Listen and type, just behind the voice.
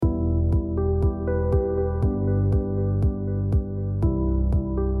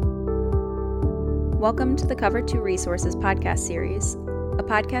Welcome to the Cover 2 Resources podcast series, a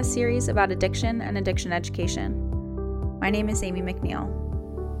podcast series about addiction and addiction education. My name is Amy McNeil.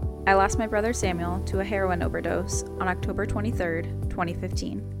 I lost my brother Samuel to a heroin overdose on October 23,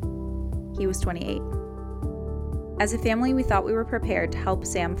 2015. He was 28. As a family, we thought we were prepared to help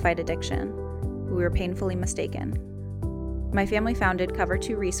Sam fight addiction, but we were painfully mistaken. My family founded Cover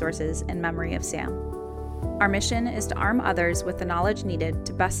 2 Resources in memory of Sam. Our mission is to arm others with the knowledge needed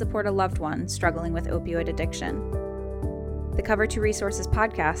to best support a loved one struggling with opioid addiction. The Cover 2 Resources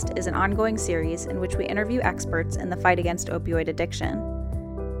podcast is an ongoing series in which we interview experts in the fight against opioid addiction.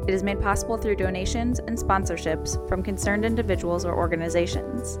 It is made possible through donations and sponsorships from concerned individuals or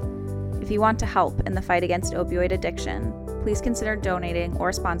organizations. If you want to help in the fight against opioid addiction, please consider donating or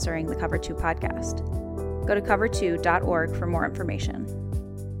sponsoring the Cover 2 podcast. Go to cover2.org for more information.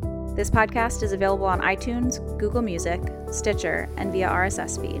 This podcast is available on iTunes, Google Music, Stitcher, and via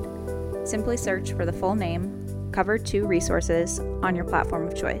RSS feed. Simply search for the full name, Cover 2 Resources, on your platform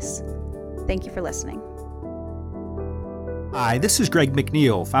of choice. Thank you for listening. Hi, this is Greg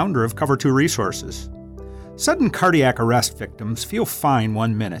McNeil, founder of Cover 2 Resources. Sudden cardiac arrest victims feel fine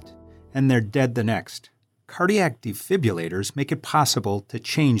 1 minute, and they're dead the next. Cardiac defibrillators make it possible to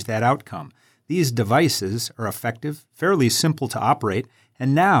change that outcome. These devices are effective, fairly simple to operate,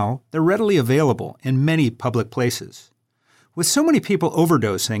 and now they're readily available in many public places. With so many people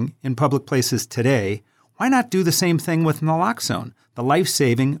overdosing in public places today, why not do the same thing with naloxone, the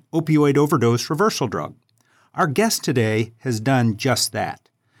life-saving opioid overdose reversal drug? Our guest today has done just that.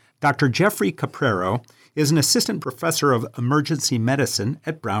 Dr. Jeffrey Capraro is an assistant professor of emergency medicine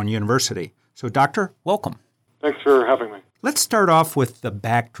at Brown University. So, Doctor, welcome. Thanks for having me. Let's start off with the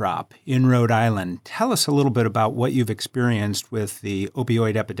backdrop in Rhode Island. Tell us a little bit about what you've experienced with the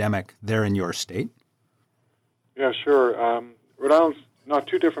opioid epidemic there in your state. Yeah, sure. Rhode Island's not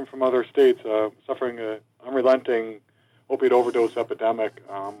too different from other states, suffering an unrelenting opioid overdose epidemic.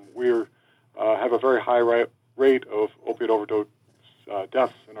 We have a very high rate of opioid overdose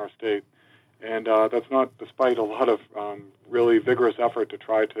deaths in our state, and that's not despite a lot of really vigorous effort to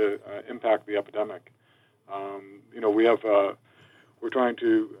try to impact the epidemic. We have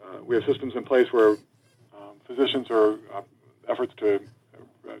systems in place where physicians are efforts to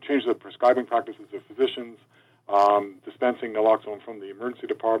change the prescribing practices of physicians, dispensing naloxone from the emergency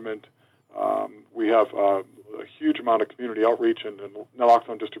department. We have a huge amount of community outreach and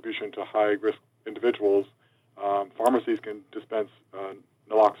naloxone distribution to high-risk individuals. Pharmacies can dispense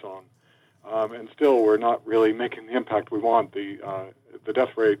naloxone, and still we're not really making the impact we want. The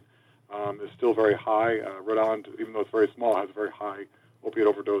death rate is still very high. Rhode Island, even though it's very small, has a very high opioid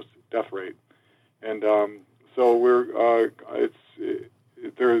overdose death rate, and so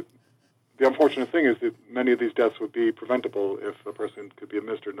the unfortunate thing is that many of these deaths would be preventable if a person could be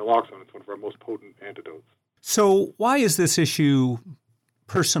administered naloxone. It's one of our most potent antidotes. So, why is this issue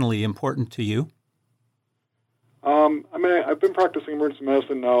personally important to you? I've been practicing emergency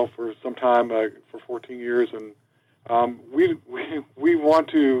medicine now for some time, for 14 years, and we want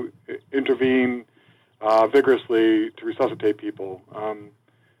to intervene vigorously to resuscitate people.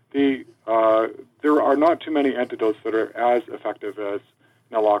 There are not too many antidotes that are as effective as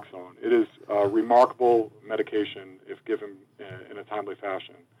naloxone. It is a remarkable medication if given in a timely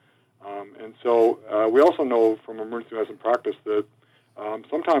fashion. And so we also know from emergency medicine practice that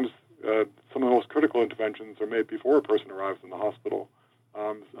sometimes some of the most critical interventions are made before a person arrives in the hospital.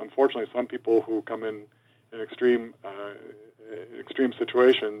 Unfortunately, some people who come in extreme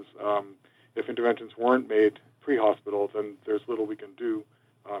situations, if interventions weren't made pre-hospital, then there's little we can do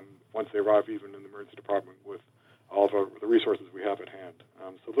once they arrive even in the emergency department with all of the resources we have at hand.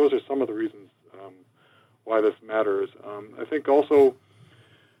 So those are some of the reasons why this matters. I think also,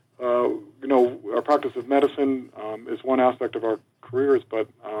 our practice of medicine is one aspect of our careers, but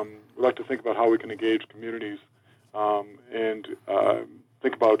we like to think about how we can engage communities and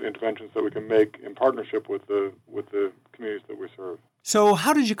think about interventions that we can make in partnership with the communities that we serve. So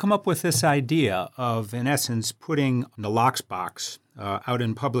how did you come up with this idea of, in essence, putting the Loxbox out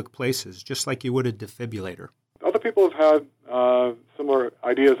in public places, just like you would a defibrillator? Other people have had similar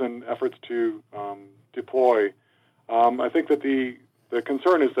ideas and efforts to deploy. I think that the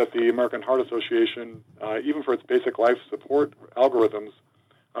concern is that the American Heart Association, even for its basic life support algorithms,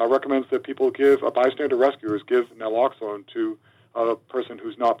 recommends that people bystander rescuers give naloxone to a person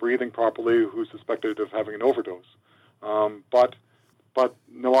who's not breathing properly, who's suspected of having an overdose. But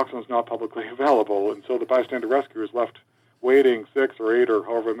naloxone is not publicly available, and so the bystander rescuer is left waiting 6 or 8 or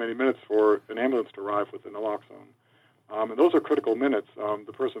however many minutes for an ambulance to arrive with the naloxone. And those are critical minutes.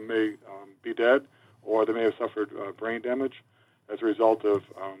 The person may be dead, or they may have suffered brain damage, as a result of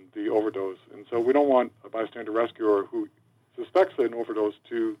the overdose. And so we don't want a bystander rescuer who suspects an overdose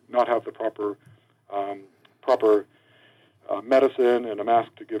to not have the proper medicine and a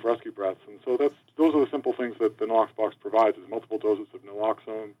mask to give rescue breaths. And so those are the simple things that the Nalox box provides, is multiple doses of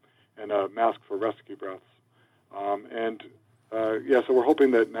naloxone and a mask for rescue breaths. So we're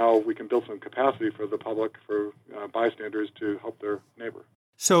hoping that now we can build some capacity for the public, for bystanders to help their neighbor.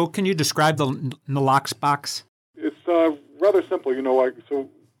 So can you describe the Nalox box? It's rather simple. I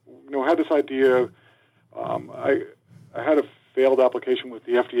had this idea. I had a failed application with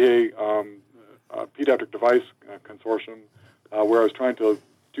the FDA Pediatric Device Consortium where I was trying to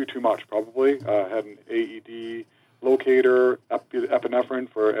do too much, probably. Had an AED locator, epinephrine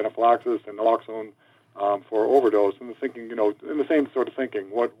for anaphylaxis, and naloxone for overdose. And the thinking, in the same sort of thinking,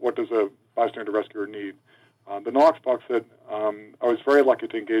 what does a bystander rescuer need? The Nalox box said, I was very lucky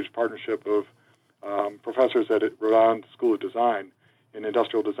to engage a partnership of professors at Rhode Island School of Design in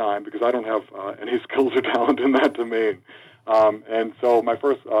industrial design, because I don't have any skills or talent in that domain. And so my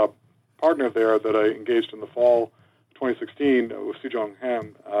first partner there that I engaged in the fall 2016 with Sujong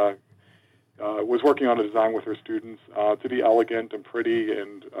Ham was working on a design with her students to be elegant and pretty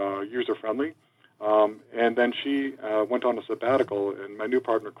and user-friendly. And then she went on a sabbatical, and my new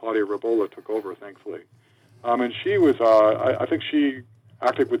partner, Claudia Rabola, took over, thankfully. And she was, I think she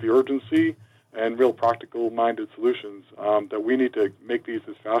acted with the urgency and real practical-minded solutions that we need to make these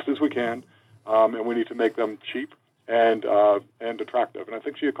as fast as we can, and we need to make them cheap and attractive. And I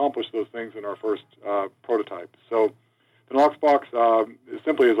think she accomplished those things in our first prototype. So the Nalox box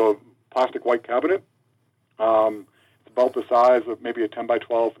simply is a plastic white cabinet. It's about the size of maybe a 10 by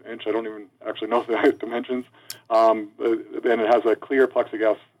 12 inch. I don't even actually know the dimensions. Then it has a clear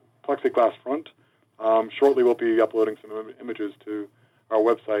plexiglass front. Shortly we'll be uploading some images to our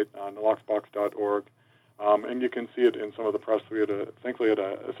website, naloxbox.org. And you can see it in some of the press. Thankfully had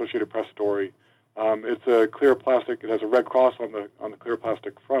an Associated Press story. It's a clear plastic. It has a red cross on the clear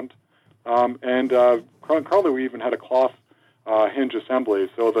plastic front. Currently we even had a cloth hinge assembly.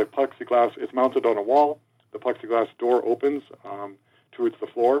 So the plexiglass is mounted on a wall. The plexiglass door opens towards the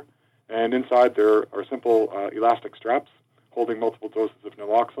floor. And inside there are simple elastic straps holding multiple doses of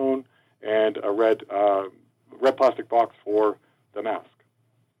naloxone and a red plastic box for the mask.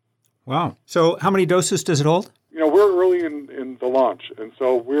 Wow. So how many doses does it hold? We're early in the launch, and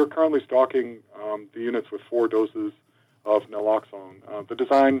so we're currently stocking the units with 4 doses of naloxone. The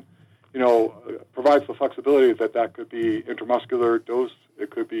design, provides the flexibility that could be intramuscular dose,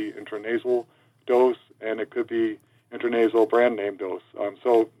 it could be intranasal dose, and it could be intranasal brand name dose.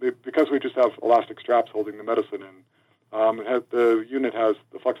 Because we just have elastic straps holding the medicine in, the unit has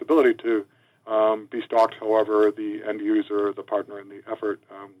the flexibility to be stocked however the end user, the partner in the effort,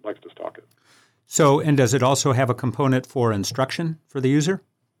 likes to stock it. So, and does it also have a component for instruction for the user?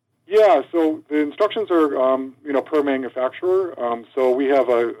 Yeah, so the instructions are, per manufacturer. So we have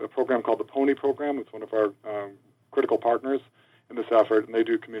a program called the PONY program. It's one of our critical partners in this effort, and they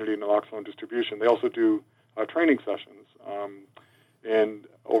do community naloxone distribution. They also do training sessions in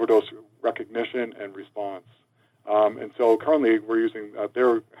overdose recognition and response. And so currently we're using,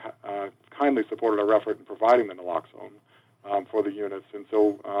 they're kindly supported our effort in providing the naloxone for the units. And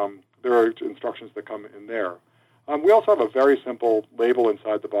so there are instructions that come in there. We also have a very simple label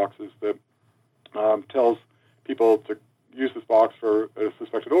inside the boxes that tells people to use this box for a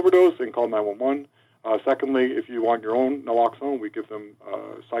suspected overdose and call 911. Secondly, if you want your own naloxone, we give them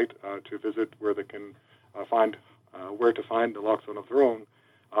a site to visit where they can find where to find naloxone of their own.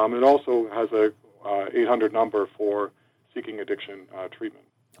 It also has a 800 number for seeking addiction treatment.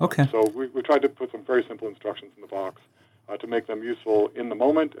 Okay. So we tried to put some very simple instructions in the box to make them useful in the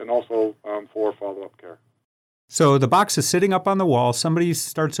moment and also for follow-up care. So the box is sitting up on the wall. Somebody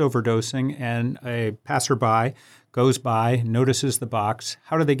starts overdosing, and a passerby goes by, notices the box.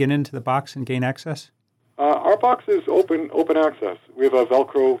 How do they get into the box and gain access? Our box is open access. We have a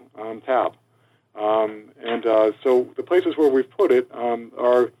Velcro tab. So the places where we've put it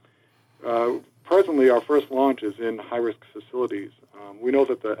are presently our first launch is in high-risk facilities. We know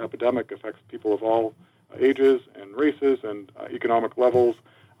that the epidemic affects people of all ages and races and economic levels.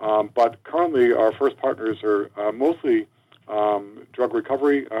 But currently, our first partners are mostly drug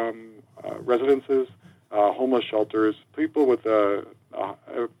recovery residences, homeless shelters, people with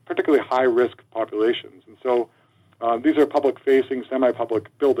particularly high-risk populations. And so these are public-facing,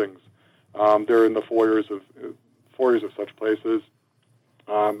 semi-public buildings. They're in the foyers of such places.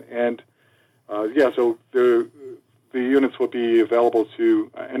 So the units will be available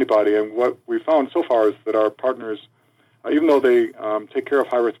to anybody. And what we found so far is that our partners, even though they take care of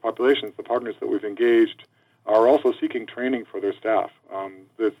high-risk populations, the partners that we've engaged are also seeking training for their staff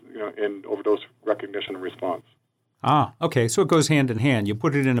in overdose recognition and response. Ah, okay. So it goes hand in hand. You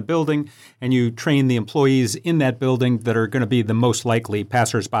put it in a building and you train the employees in that building that are going to be the most likely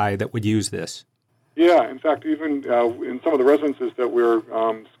passersby that would use this. Yeah, in fact, even in some of the residences that we're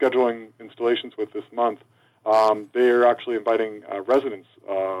scheduling installations with this month, they're actually inviting residents,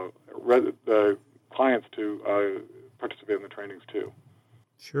 the clients to participate in the trainings too.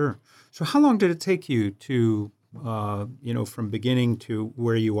 Sure. So how long did it take you to, from beginning to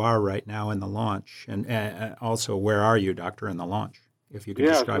where you are right now in the launch? And also, where are you, Doctor, in the launch, if you could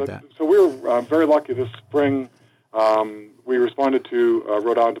describe that? So we were very lucky this spring. We responded to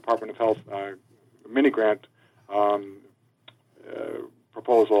Rhode Island Department of Health mini grant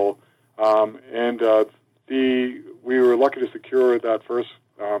proposal, and we were lucky to secure that first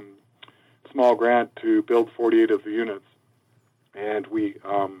small grant to build 48 of the units, and we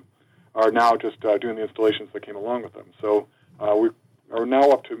are now just doing the installations that came along with them. So we are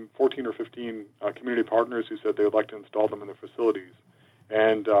now up to 14 or 15 community partners who said they would like to install them in their facilities.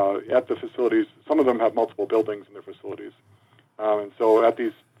 And at the facilities, some of them have multiple buildings in their facilities. And so at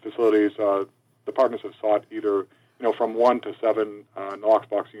these facilities, the partners have sought either from 1 to 7 Nalox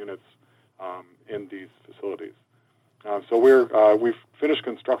box units in these facilities. So we've finished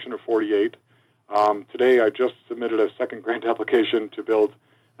construction of 48. Today I just submitted a second grant application to build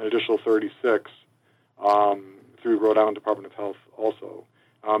an additional 36 through Rhode Island Department of Health also.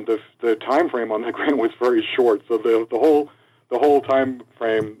 The time frame on the grant was very short, so the whole time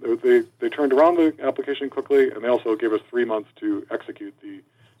frame, they turned around the application quickly, and they also gave us 3 months to execute the.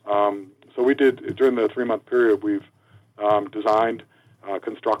 So we did, during the 3-month period, we've designed,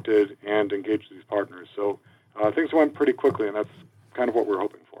 constructed, and engaged these partners. So things went pretty quickly, and that's kind of what we're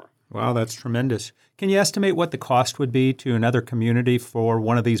hoping for. Wow, that's tremendous. Can you estimate what the cost would be to another community for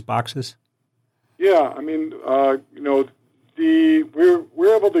one of these boxes? Yeah, I mean, we're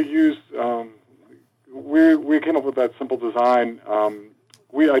able to use. We came up with that simple design.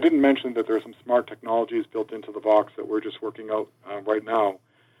 I didn't mention that there are some smart technologies built into the box that we're just working out right now.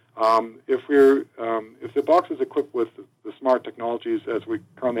 If the box is equipped with the smart technologies as we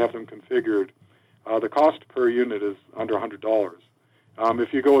currently have them configured, the cost per unit is under $100.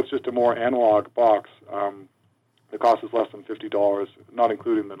 If you go with just a more analog box, the cost is less than $50, not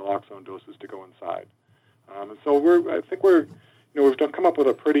including the naloxone doses to go inside. And so we've come up with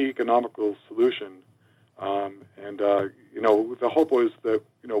a pretty economical solution. The hope was that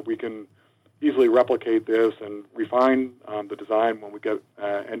we can easily replicate this and refine the design when we get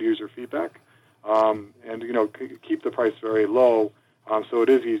end user feedback, and keep the price very low, so it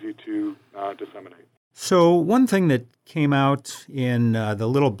is easy to disseminate. So one thing that came out in the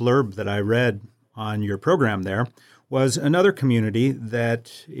little blurb that I read on your program there was another community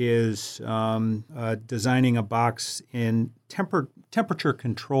that is designing a box in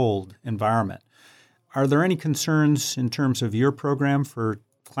temperature-controlled environment. Are there any concerns in terms of your program for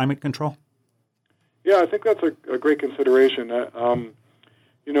climate control? Yeah, I think that's a great consideration.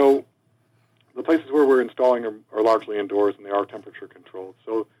 The places where we're installing are largely indoors, and they are temperature controlled.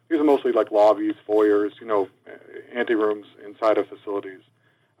 So these are mostly like lobbies, foyers, anterooms inside of facilities.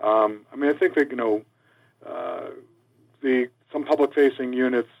 I think that some public-facing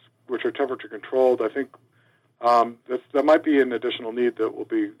units which are temperature controlled, I think that might be an additional need that will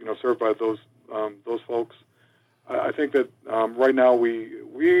be served by those folks. I think that right now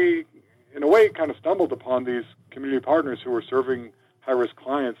we in a way kind of stumbled upon these community partners who were serving high-risk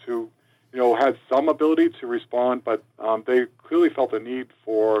clients who had some ability to respond, but they clearly felt a need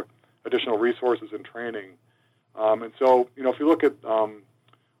for additional resources and training. And so, if you look at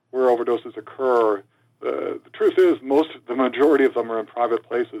where overdoses occur, the truth is the majority of them are in private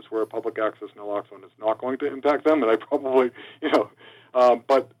places where public access naloxone is not going to impact them, and I probably, so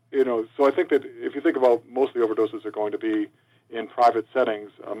I think that if you think about most of the overdoses are going to be in private settings,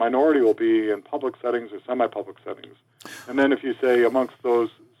 a minority will be in public settings or semi-public settings. And then if you say amongst those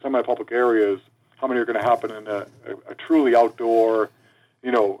semi-public areas, how many are going to happen in a truly outdoor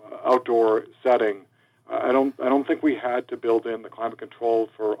setting? I don't think we had to build in the climate control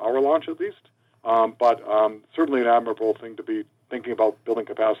for our launch at least, but certainly an admirable thing to be thinking about building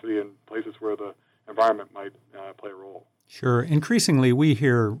capacity in places where the environment might play a role. Sure. Increasingly, we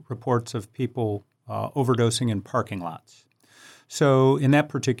hear reports of people overdosing in parking lots. So in that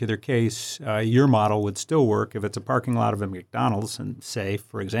particular case, your model would still work if it's a parking lot of a McDonald's, and say,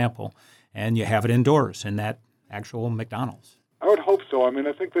 for example, and you have it indoors in that actual McDonald's. I would hope so. I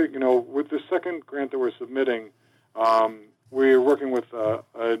think that, with the second grant that we're submitting, we're working with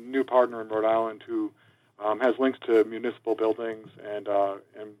a new partner in Rhode Island who has links to municipal buildings and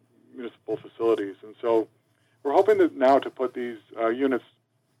municipal facilities. And so we're hoping that now to put these units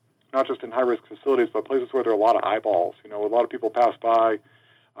not just in high-risk facilities, but places where there are a lot of eyeballs. A lot of people pass by,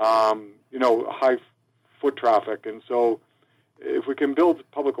 high foot traffic. And so if we can build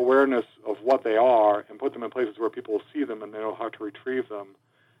public awareness of what they are and put them in places where people will see them and they know how to retrieve them,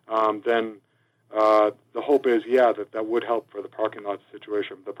 then the hope is, that would help for the parking lot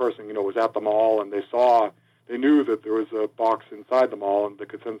situation. The person, was at the mall and they knew that there was a box inside the mall and they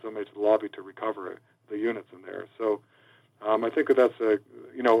could send somebody to the lobby to recover the units in there. So I think that's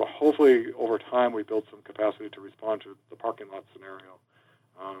hopefully over time we build some capacity to respond to the parking lot scenario.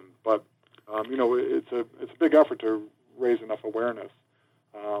 But it's a big effort to raise enough awareness.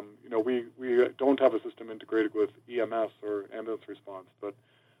 We don't have a system integrated with EMS or ambulance response, but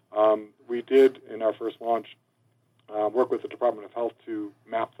we did in our first launch work with the Department of Health to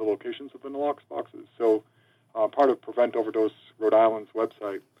map the locations of the naloxone boxes. So part of Prevent Overdose Rhode Island's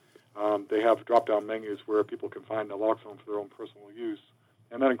website, they have drop-down menus where people can find naloxone for their own personal use,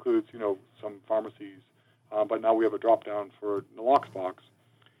 and that includes, some pharmacies. But now we have a drop-down for naloxone box,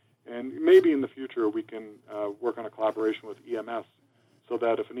 and maybe in the future we can work on a collaboration with EMS, so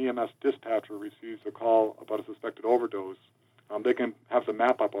that if an EMS dispatcher receives a call about a suspected overdose, they can have the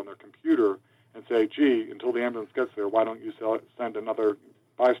map up on their computer and say, "Gee, until the ambulance gets there, why don't you send another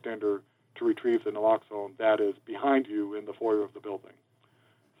bystander to retrieve the naloxone that is behind you in the foyer of the building?"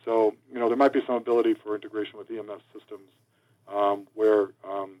 So, there might be some ability for integration with EMS systems where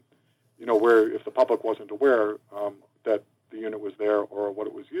if the public wasn't aware that the unit was there or what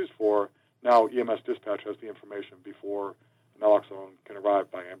it was used for, now EMS dispatch has the information before naloxone can arrive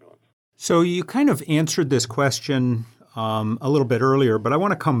by ambulance. So you kind of answered this question a little bit earlier, but I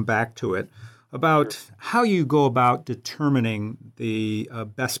want to come back to it about how you go about determining the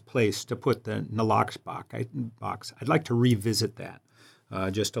best place to put the naloxone box. I'd like to revisit that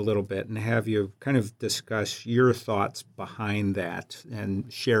just a little bit and have you kind of discuss your thoughts behind that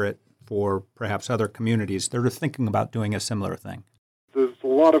and share it for perhaps other communities that are thinking about doing a similar thing. There's a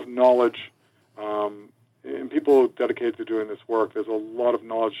lot of knowledge, and people dedicated to doing this work, there's a lot of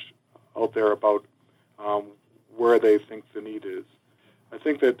knowledge out there about where they think the need is. I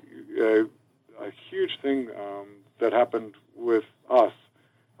think that a huge thing that happened with us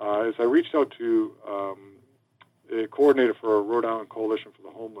is I reached out to a coordinator for a Rhode Island Coalition for the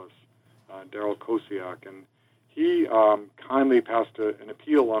Homeless, Daryl Kosiak, and he kindly passed an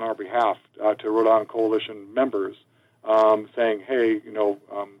appeal on our behalf to Rhode Island Coalition members saying, hey,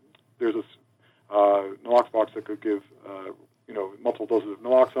 there's this naloxone box that could give, multiple doses of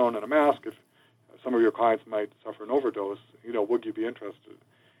naloxone and a mask if some of your clients might suffer an overdose, would you be interested?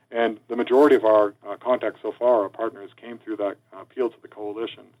 And the majority of our contacts so far, our partners, came through that appeal to the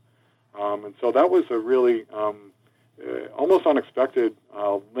coalition. And so that was a really almost unexpected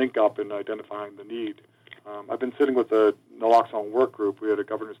link up in identifying the need. I've been sitting with the naloxone work group. We had a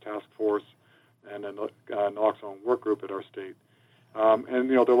governor's task force and a naloxone work group at our state. And,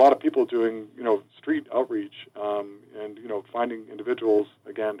 there are a lot of people doing, street outreach and, finding individuals,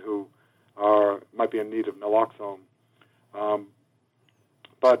 again, who might be in need of naloxone.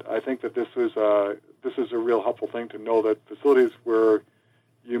 But I think that this is a real helpful thing to know that facilities where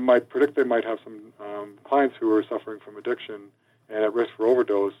you might predict they might have some clients who are suffering from addiction and at risk for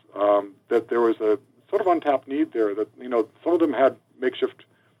overdose, that there was a sort of untapped need there, that, some of them had makeshift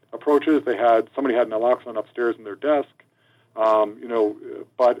approaches. Somebody had naloxone upstairs in their desk,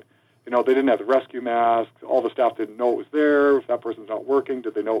 but they didn't have the rescue mask. All the staff didn't know it was there. If that person's not working,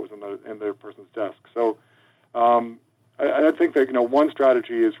 did they know it was in their person's desk? So I think that one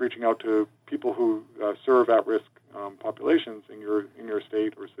strategy is reaching out to people who serve at-risk populations in your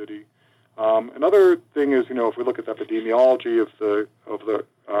state or city. Another thing is, if we look at the epidemiology of the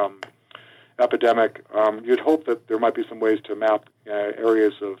epidemic, you'd hope that there might be some ways to map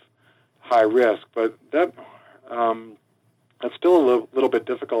areas of high risk, but that's still a little bit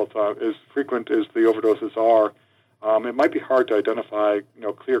difficult. As frequent as the overdoses are, it might be hard to identify,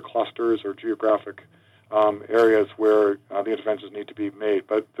 clear clusters or geographic areas where the interventions need to be made.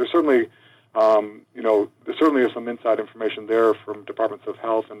 But there's certainly, there certainly is some inside information there from departments of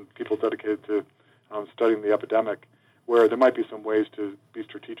health and people dedicated to studying the epidemic, where there might be some ways to be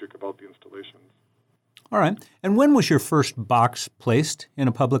strategic about the installations. All right. And when was your first box placed in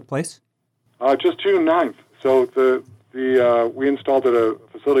a public place? Just June 9th. So we installed at a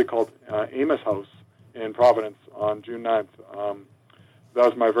facility called Amos House in Providence on June 9th. That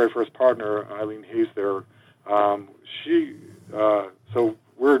was my very first partner, Eileen Hayes there. So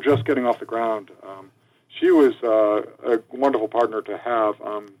we're just getting off the ground. She was a wonderful partner to have.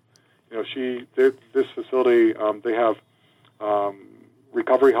 This facility, they have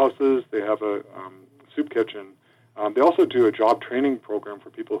recovery houses. They have a soup kitchen. They also do a job training program for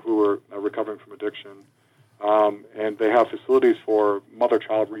people who are recovering from addiction. And they have facilities for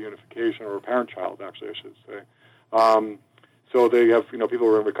mother-child reunification, or parent-child, actually, I should say. So they have, people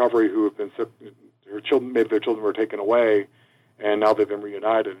who are in recovery who have been sick, maybe their children were taken away, and now they've been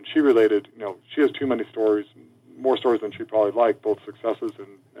reunited. And she related, she has too many stories, more stories than she'd probably like, both successes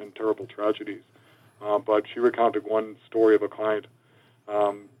and terrible tragedies. But she recounted one story of a client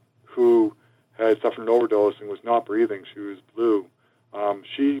who had suffered an overdose and was not breathing. She was blue.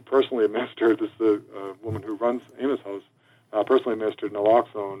 She personally administered, this is the woman who runs Amos House, personally administered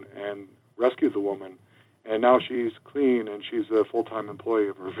naloxone and rescued the woman. And now she's clean, and she's a full-time employee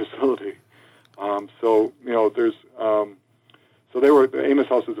of her facility. So they were, Amos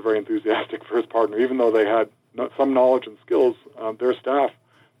House was very enthusiastic for his partner, even though they had some knowledge and skills. Their staff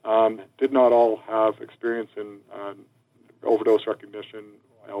did not all have experience in overdose recognition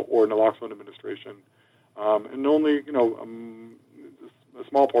or naloxone administration, and only a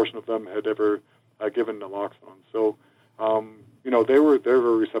small portion of them had ever given naloxone. So they were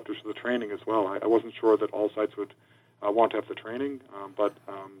very receptive to the training as well. I wasn't sure that all sites would want to have the training, but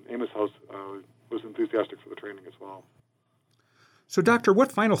Amos House was enthusiastic for the training as well. So, Doctor,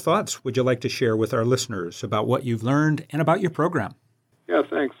 what final thoughts would you like to share with our listeners about what you've learned and about your program? Yeah,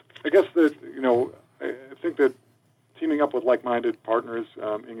 thanks. I guess that, I think that teaming up with like-minded partners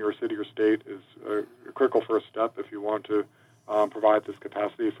in your city or state is a critical first step if you want to provide this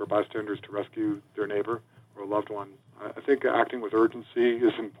capacity for bystanders to rescue their neighbor or a loved one. I think acting with urgency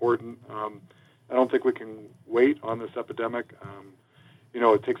is important. I don't think we can wait on this epidemic.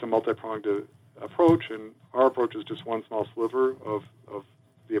 It takes a multi-pronged approach, and our approach is just one small sliver of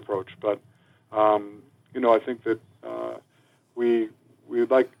the approach. But, I think that we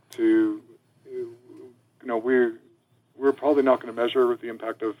would like to, we're probably not going to measure the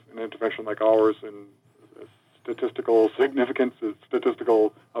impact of an intervention like ours in statistical significance,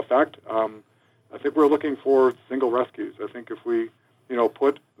 statistical effect. I think we're looking for single rescues. I think if we,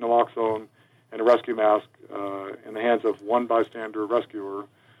 put naloxone and a rescue mask in the hands of one bystander rescuer,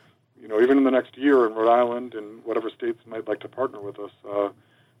 even in the next year in Rhode Island and whatever states might like to partner with us,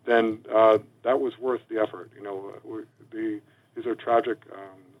 then that was worth the effort. These are tragic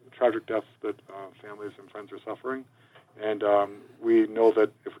deaths that families and friends are suffering, and we know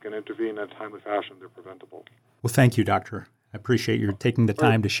that if we can intervene in a timely fashion, they're preventable. Well, thank you, Doctor. I appreciate your taking the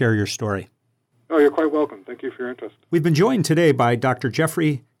time to share your story. Oh, you're quite welcome. Thank you for your interest. We've been joined today by Dr.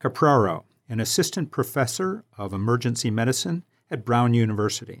 Jeffrey Capraro, an assistant professor of emergency medicine at Brown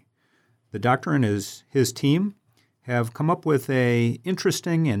University. The doctor and his team have come up with an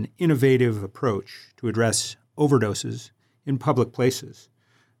interesting and innovative approach to address overdoses in public places.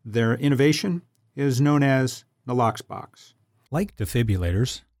 Their innovation is known as Naloxbox. Like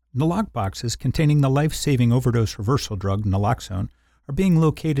defibrillators, Naloxboxes containing the life-saving overdose reversal drug naloxone are being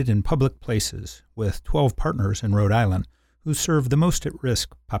located in public places with 12 partners in Rhode Island who serve the most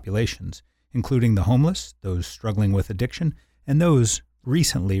at-risk populations, including the homeless, those struggling with addiction, and those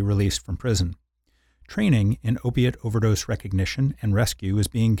recently released from prison. Training in opiate overdose recognition and rescue is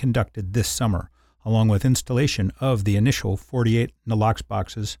being conducted this summer, along with installation of the initial 48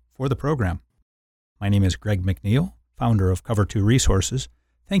 Naloxboxes for the program. My name is Greg McNeil, founder of Cover 2 Resources.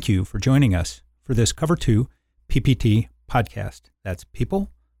 Thank you for joining us for this Cover 2 PPT podcast. That's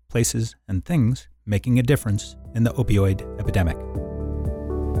people, places, and things making a difference in the opioid epidemic.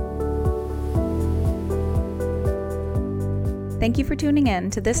 Thank you for tuning in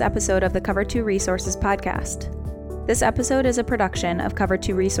to this episode of the Cover 2 Resources podcast. This episode is a production of Cover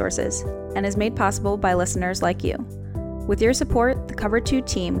 2 Resources and is made possible by listeners like you. With your support, the Cover 2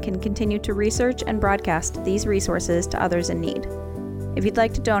 team can continue to research and broadcast these resources to others in need. If you'd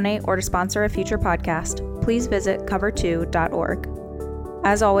like to donate or to sponsor a future podcast, please visit cover2.org.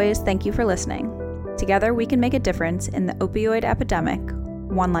 As always, thank you for listening. Together, we can make a difference in the opioid epidemic,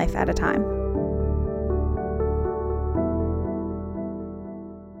 one life at a time.